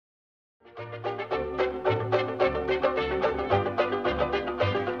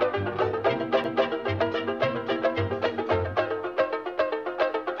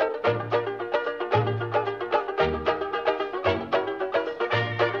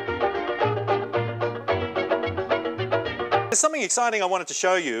There's something exciting I wanted to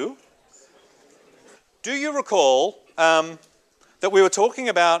show you. Do you recall that we were talking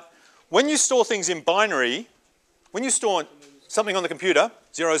about when you store things in binary, when you store something on the computer,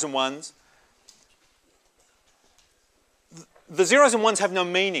 zeros and ones, the zeros and ones have no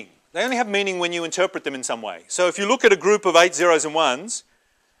meaning. They only have meaning when you interpret them in some way. So if you look at a group of 8 zeros and ones,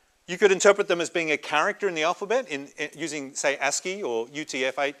 you could interpret them as being a character in the alphabet using, say, ASCII or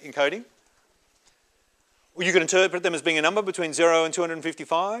UTF-8 encoding. Or you could interpret them as being a number between 0 and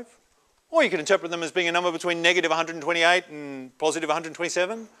 255. Or you could interpret them as being a number between negative 128 and positive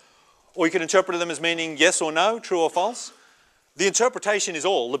 127. Or you could interpret them as meaning yes or no, true or false. The interpretation is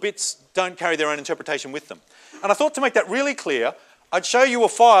all. The bits don't carry their own interpretation with them. And I thought to make that really clear, I'd show you a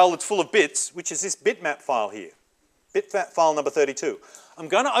file that's full of bits, which is this bitmap file here. Bitmap file number 32. I'm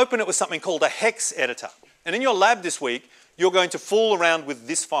going to open it with something called a hex editor. And in your lab this week, you're going to fool around with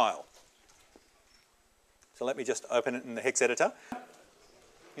this file. So let me just open it in the hex editor.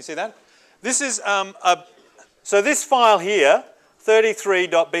 You see that? This is so this file here,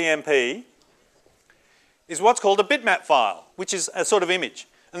 33.bmp, is what's called a bitmap file, which is a sort of image.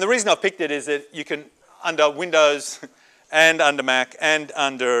 And the reason I've picked it is that you can, under Windows and under Mac and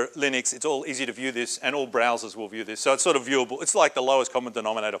under Linux, it's all easy to view this, and all browsers will view this. So it's sort of viewable. It's like the lowest common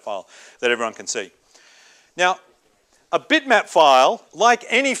denominator file that everyone can see. Now, a bitmap file, like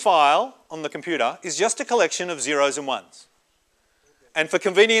any file on the computer, is just a collection of zeros and ones. And for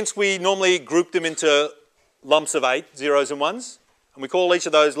convenience, we normally group them into lumps of 8, zeros and ones. And we call each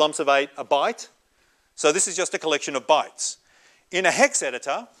of those lumps of 8 a byte. So this is just a collection of bytes. In a hex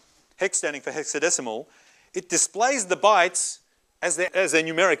editor, hex standing for hexadecimal, it displays the bytes as their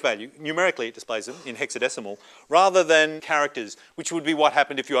numeric value. Numerically, it displays them in hexadecimal, rather than characters, which would be what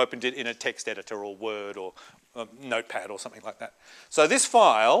happened if you opened it in a text editor or Word or Notepad or something like that. So this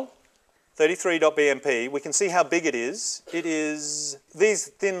file, 33.bmp, we can see how big it is. It is these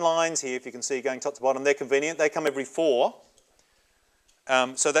thin lines here, if you can see, going top to bottom. They're convenient. They come every 4.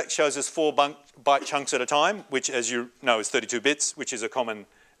 So that shows us 4 byte chunks at a time, which, as you know, is 32 bits, which is a common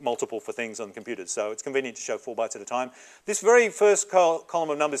multiple for things on computers. So it's convenient to show 4 bytes at a time. This very first column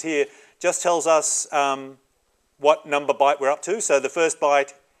of numbers here just tells us what number byte we're up to. So the first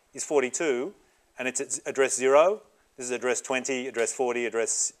byte is 42, and it's at address 0. This is address 20, address 40,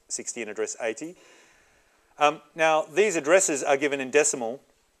 address 60, and address 80. Now, these addresses are given in decimal,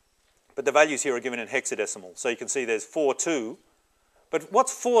 but the values here are given in hexadecimal. So you can see there's 42. But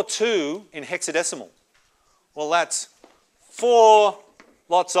what's 42 in hexadecimal? Well, that's 4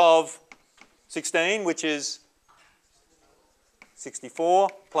 lots of 16, which is 64,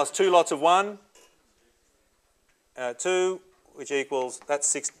 plus 2 lots of 1, 2, which equals,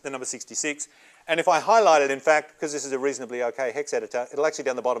 that's the number 66. And if I highlight it, in fact, because this is a reasonably okay hex editor, it'll actually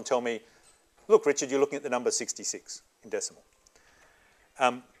down the bottom tell me, look, Richard, you're looking at the number 66 in decimal.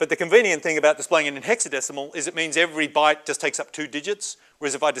 But the convenient thing about displaying it in hexadecimal is it means every byte just takes up 2 digits,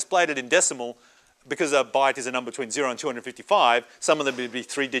 whereas if I displayed it in decimal, because a byte is a number between 0 and 255, some of them would be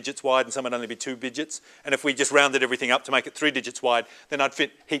 3 digits wide and some would only be 2 digits. And if we just rounded everything up to make it 3 digits wide, then I'd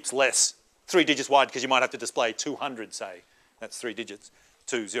fit heaps less. 3 digits wide because you might have to display 200, say. That's 3 digits,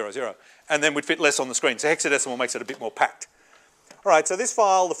 200. And then we'd fit less on the screen. So hexadecimal makes it a bit more packed. All right, so this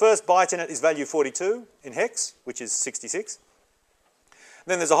file, the first byte in it is value 42 in hex, which is 66.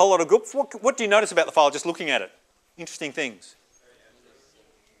 Then there's a whole lot of groups. What do you notice about the file just looking at it? Interesting things.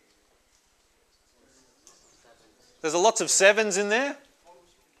 There's lots of 7s in there.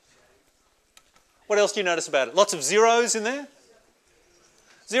 What else do you notice about it? Lots of zeros in there.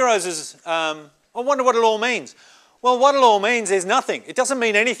 Zeros is, I wonder what it all means. Well, what it all means is nothing. It doesn't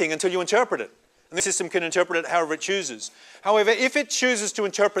mean anything until you interpret it. And the system can interpret it however it chooses. However, if it chooses to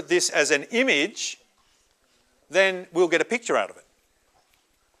interpret this as an image, then we'll get a picture out of it.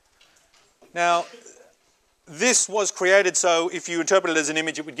 Now, this was created so if you interpret it as an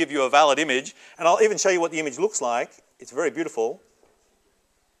image, it would give you a valid image. And I'll even show you what the image looks like. It's very beautiful.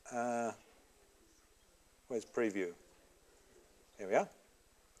 Where's preview? Here we are.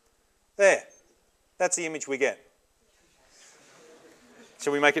 There. That's the image we get.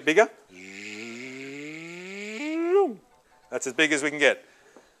 Shall we make it bigger? That's as big as we can get.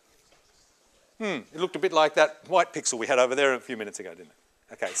 It looked a bit like that white pixel we had over there a few minutes ago, didn't it?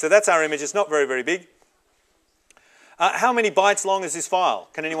 Okay, so that's our image. It's not very, very big. How many bytes long is this file?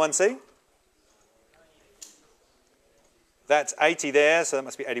 Can anyone see? That's 80 there, so that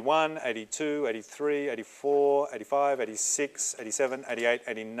must be 81, 82, 83, 84, 85, 86, 87, 88,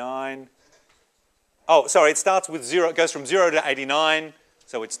 89. Oh, sorry, it starts with 0. It goes from 0 to 89,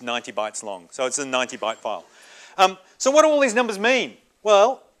 so it's 90 bytes long. So it's a 90 byte file. So what do all these numbers mean?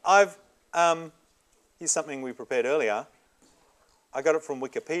 Well, here's something we prepared earlier. I got it from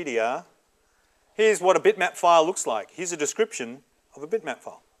Wikipedia. Here's what a bitmap file looks like. Here's a description of a bitmap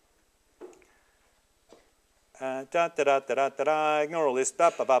file. Ignore all this,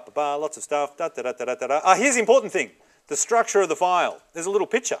 lots of stuff, here's the important thing, the structure of the file. There's a little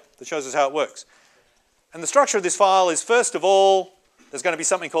picture that shows us how it works. And the structure of this file is, first of all, there's going to be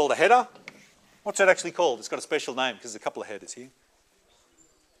something called a header. What's that actually called? It's got a special name because there's a couple of headers here.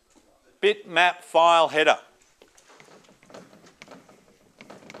 Bitmap file header.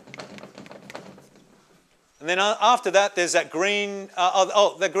 And then after that, there's that green,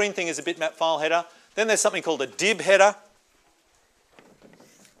 that green thing is a bitmap file header. Then there's something called a dib header.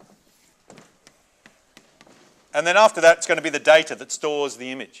 And then after that, it's going to be the data that stores the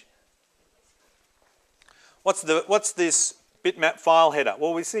image. What's this bitmap file header?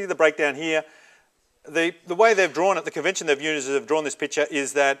 Well, we see the breakdown here. The way they've drawn it, the convention they've used as they've drawn this picture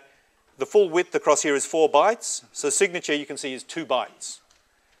is that the full width across here is 4 bytes. So signature, you can see, is 2 bytes.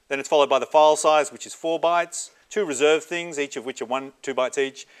 Then it's followed by the file size, which is 4 bytes. 2 reserved things, each of which are 2 bytes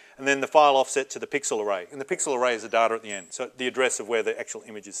each. And then the file offset to the pixel array. And the pixel array is the data at the end, so the address of where the actual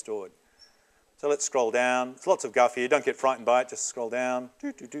image is stored. So let's scroll down. There's lots of guff here. Don't get frightened by it. Just scroll down.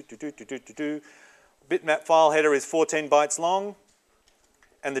 Bitmap file header is 14 bytes long.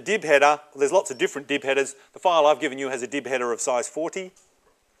 And the dib header, well, there's lots of different dib headers. The file I've given you has a dib header of size 40.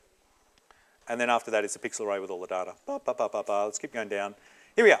 And then after that, it's a pixel array with all the data. Let's keep going down.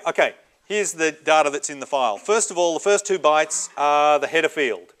 Here we are. Okay, here's the data that's in the file. First of all, the first 2 bytes are the header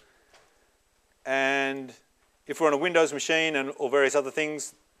field. And if we're on a Windows machine or various other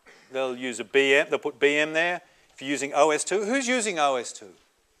things, they'll use a BM. They'll put BM there. If you're using OS2, who's using OS2?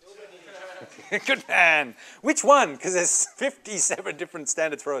 Good man. Which one? Because there's 57 different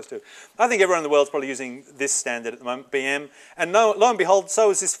standards for OS2. I think everyone in the world's probably using this standard at the moment, BM. And lo and behold, so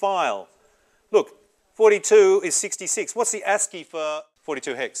is this file. Look, 42 is 66. What's the ASCII for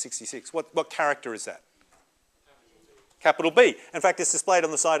 42 hex, 66? What character is that? Capital B. In fact, it's displayed on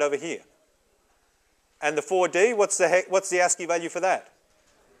the side over here. And the 4D, what's the ASCII value for that?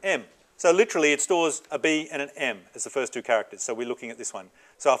 M. So literally it stores a B and an M as the first 2 characters. So we're looking at this one.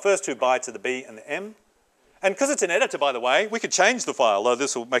 So our first 2 bytes are the B and the M. And because it's an editor, by the way, we could change the file, though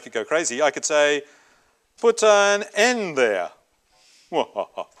this will make it go crazy. I could say, put an N there.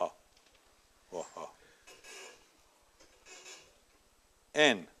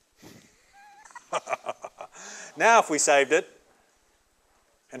 N. Now if we saved it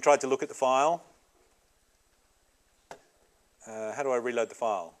and tried to look at the file, how do I reload the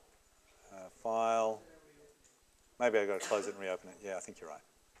file? File. Maybe I've got to close it and reopen it. Yeah, I think you're right.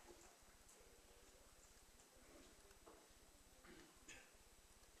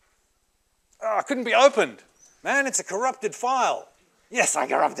 Oh, it couldn't be opened. Man, it's a corrupted file. Yes, I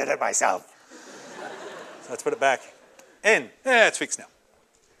corrupted it myself. So let's put it back. N. Yeah, it's fixed now.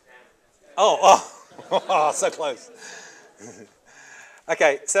 Oh, so close.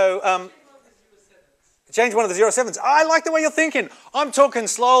 Okay, so change one of the 07s. I like the way you're thinking. I'm talking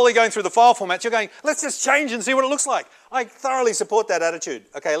slowly going through the file formats. You're going, let's just change and see what it looks like. I thoroughly support that attitude.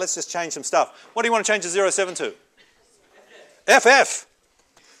 Okay, let's just change some stuff. What do you want to change the 07 to? FF.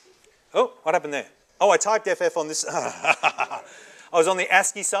 Oh, what happened there? Oh, I typed FF on this. I was on the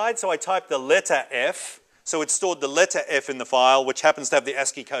ASCII side, so I typed the letter F. So it stored the letter F in the file, which happens to have the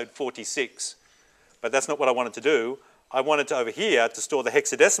ASCII code 46. But that's not what I wanted to do. I wanted to, over here, to store the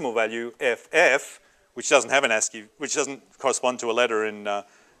hexadecimal value FF, which doesn't have an ASCII, which doesn't correspond to a letter in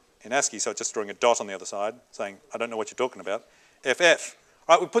ASCII, so it's just drawing a dot on the other side, saying, I don't know what you're talking about. FF.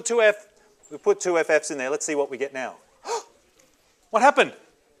 All right, we put two FFs in there. Let's see what we get now. What happened? Do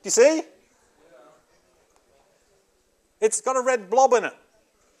you see? It's got a red blob in it.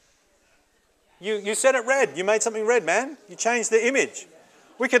 You set it red. You made something red, man. You changed the image.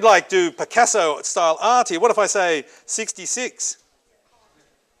 We could like do Picasso-style art here. What if I say 66?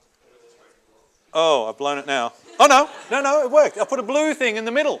 Oh, I've blown it now. Oh, no, it worked. I put a blue thing in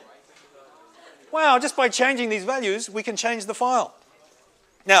the middle. Wow, just by changing these values, we can change the file.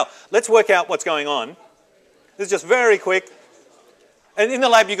 Now, let's work out what's going on. This is just very quick. And in the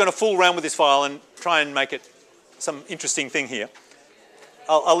lab, you're going to fool around with this file and try and make it some interesting thing here.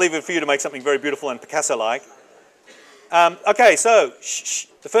 I'll leave it for you to make something very beautiful and Picasso-like. Okay, so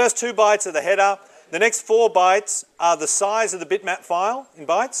the first 2 bytes are the header. The next 4 bytes are the size of the bitmap file in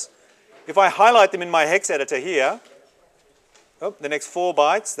bytes. If I highlight them in my hex editor here, oh, the next 4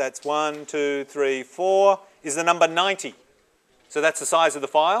 bytes, that's 1, 2, 3, 4, is the number 90. So that's the size of the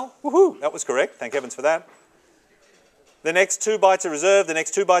file. Woohoo, that was correct. Thank heavens for that. The next 2 bytes are reserved. The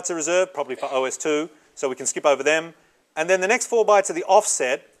next 2 bytes are reserved, probably for OS2, so we can skip over them. And then the next 4 bytes are the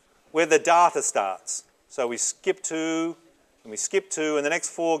offset where the data starts. So we skip 2, and we skip 2, and the next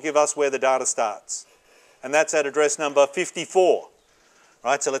 4 give us where the data starts. And that's at address number 54.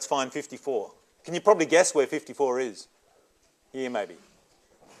 Right, so let's find 54. Can you probably guess where 54 is? Here maybe.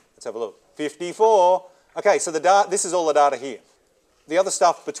 Let's have a look. 54. Okay, so this is all the data here. The other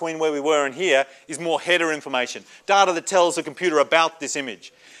stuff between where we were and here is more header information. Data that tells the computer about this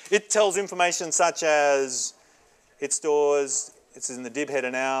image. It tells information such as it stores, it's in the dib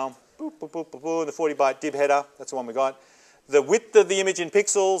header now, boop, boop, boop, boop, boop, the 40-byte dib header, that's the one we got. The width of the image in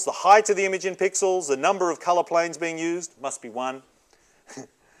pixels, the height of the image in pixels, the number of color planes being used, must be 1.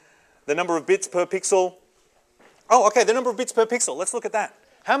 The number of bits per pixel. Oh, okay, the number of bits per pixel, let's look at that.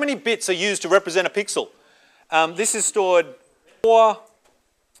 How many bits are used to represent a pixel? This is stored 4,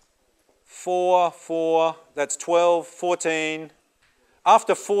 4, 4, that's 12, 14.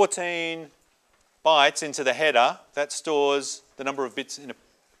 After 14 bytes into the header, that stores the number of bits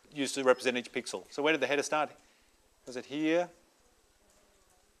used to represent each pixel. So where did the header start? Was it here?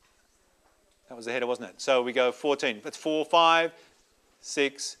 That was the header, wasn't it? So we go 14. That's 4, 5,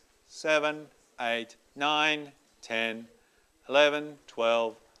 6, 7, 8, 9, 10, 11,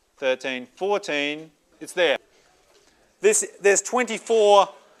 12, 13, 14. It's there. There's 24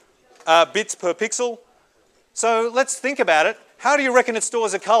 bits per pixel. So let's think about it. How do you reckon it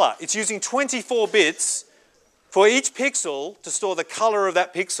stores a color? It's using 24 bits for each pixel to store the color of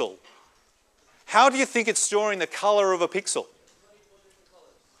that pixel. How do you think it's storing the color of a pixel?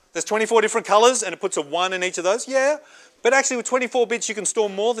 There's 24 different colors and it puts a 1 in each of those? Yeah. But actually with 24 bits you can store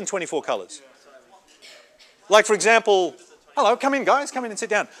more than 24 colors. Like for example, hello, come in guys, come in and sit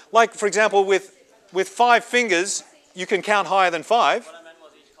down. Like for example with 5 fingers you can count higher than 5. What I meant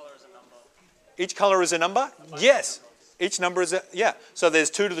was each color is a number. Each color is a number? Yes. Each number is a, yeah. So there's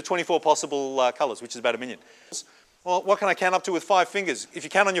 2 to the 24 possible colors, which is about 1 million. Well, what can I count up to with 5 fingers? If you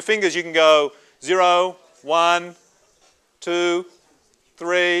count on your fingers, you can go 0, 1, 2,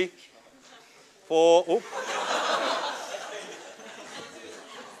 3, 4, oh,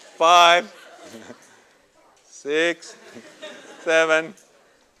 5, 6, 7,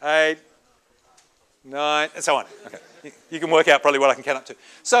 8, 9, and so on. Okay. You can work out probably what I can count up to.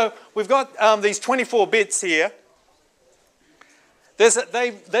 So we've got these 24 bits here.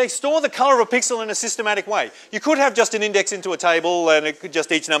 They store the color of a pixel in a systematic way. You could have just an index into a table and it could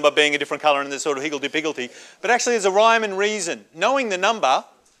just each number being a different color and there's sort of higgledy-piggledy. But actually there's a rhyme and reason. Knowing the number,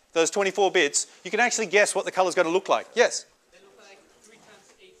 those 24 bits, you can actually guess what the color's going to look like. Yes? They look like 3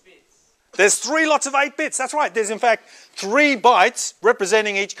 times 8 bits. There's 3 lots of 8 bits. That's right. There's in fact 3 bytes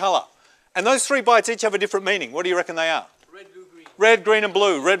representing each color. And those 3 bytes each have a different meaning. What do you reckon they are? Red, blue, green. Red, green and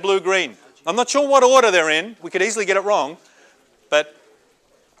blue. Red, blue, green. I'm not sure what order they're in. We could easily get it wrong.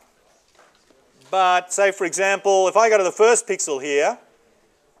 But say for example, if I go to the first pixel here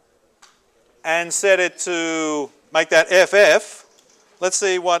and set it to make that FF, let's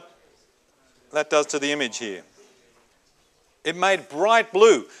see what that does to the image here. It made bright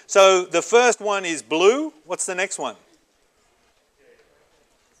blue. So the first one is blue. What's the next one?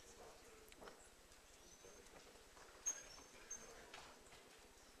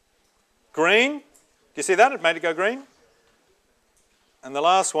 Green. Do you see that? It made it go green. And the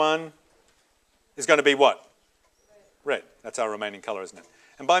last one is going to be what? Red. That's our remaining color, isn't it?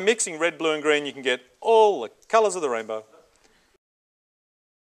 And by mixing red, blue and green, you can get all the colors of the rainbow.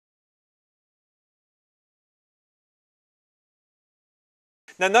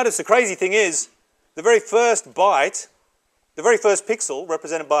 Now notice the crazy thing is, the very first byte, the very first pixel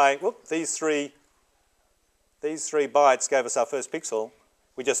represented by, whoop, these three bytes gave us our first pixel.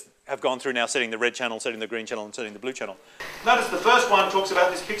 We just have gone through now setting the red channel, setting the green channel and setting the blue channel. Notice the first one talks about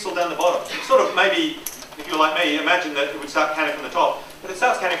this pixel down the bottom. Sort of maybe, if you're like me, imagine that it would start counting from the top, but it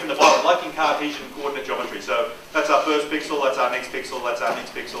starts counting from the bottom, like in Cartesian coordinate geometry. So that's our first pixel, that's our next pixel, that's our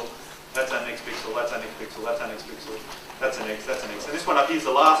next pixel, that's our next pixel, that's our next pixel, that's our next pixel, that's the next, that's the next. And this one up here is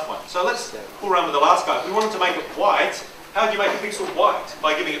the last one. So let's pull around with the last guy. If we wanted to make it white, how do you make a pixel white?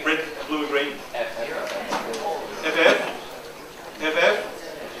 By giving it red, blue and green. FF. FF.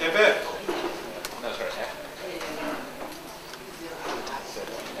 FF. No, sorry, F.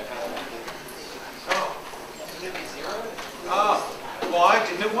 Why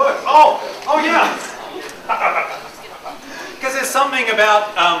didn't it work? Oh yeah! Because there's something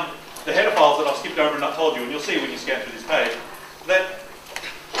about the header files that I've skipped over and not told you, and you'll see when you scan through this page, that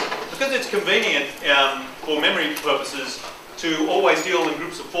because it's convenient for memory purposes to always deal in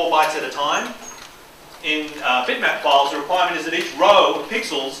groups of 4 bytes at a time. In bitmap files, the requirement is that each row of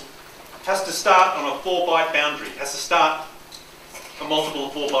pixels has to start on a 4-byte boundary, has to start a multiple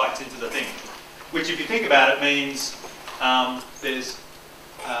of 4 bytes into the thing. Which, if you think about it, means there's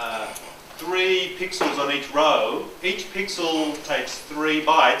 3 pixels on each row. Each pixel takes 3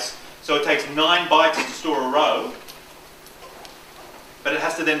 bytes, so it takes 9 bytes to store a row. But it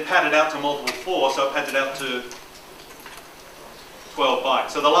has to then pad it out to a multiple of 4, so it pads it out to 12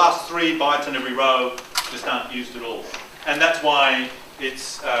 bytes. So the last 3 bytes on every row just aren't used at all. And that's why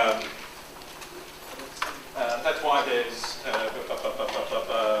it's that's why there's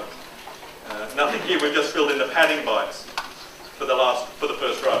nothing here. We've just filled in the padding bytes for the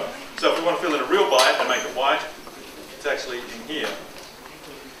first row. So if we want to fill in a real byte and make it white, it's actually in here.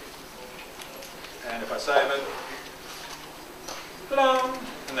 And if I save it, ta-da,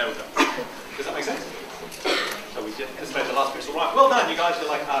 and there we go. Does that make sense? So we just made the last pixel right. Well done, you guys. You're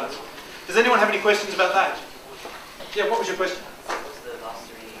like artists. Does anyone have any questions about that? Yeah, what was your question?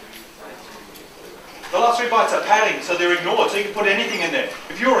 The last 3 bytes are padding, so they're ignored, so you can put anything in there.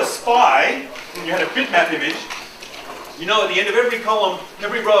 If you're a spy and you had a bitmap image, you know at the end of every column,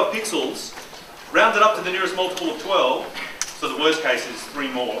 every row of pixels, rounded up to the nearest multiple of 12, so the worst case is 3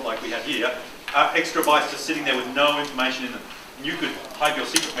 more, like we have here, extra bytes just sitting there with no information in them. And you could hide your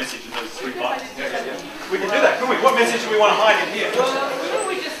secret message in those 3 bytes. Yeah. We can do that, couldn't we? What message do we want to hide in here? Well, shouldn't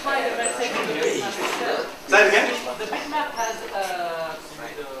we just hide the message in the bitmap itself? Say it again? The bitmap has a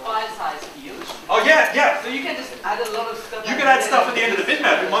file size field. Oh yeah. So you can just add a lot of stuff. You can add stuff at the end of the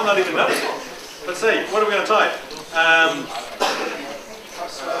bitmap, you might not even notice it. Let's see, what are we going to type? I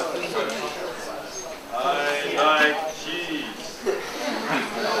like cheese.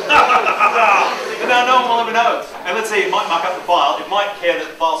 Now no one will ever know. And let's see, it might mark up the file, it might care that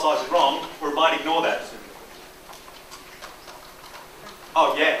the file size is wrong, or it might ignore that.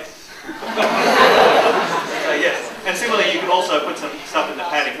 Oh yes. So yes. And similarly, you can also put some stuff in the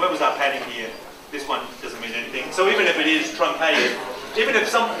padding. Where was our padding here? This one doesn't mean anything. So even if it is truncated, even if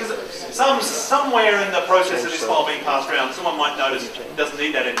somewhere in the process of this file being passed around, someone might notice it doesn't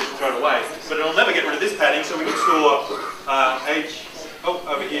need that and just throw it away. But it'll never get rid of this padding, so we can store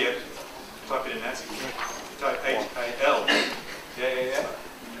over here. Type it in that. Type H-A-L. Yeah.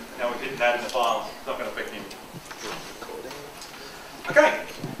 Now we've hidden that in the file. It's not going to affect him. Okay.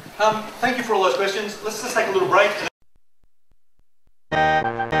 Thank you for all those questions. Let's just take a little break.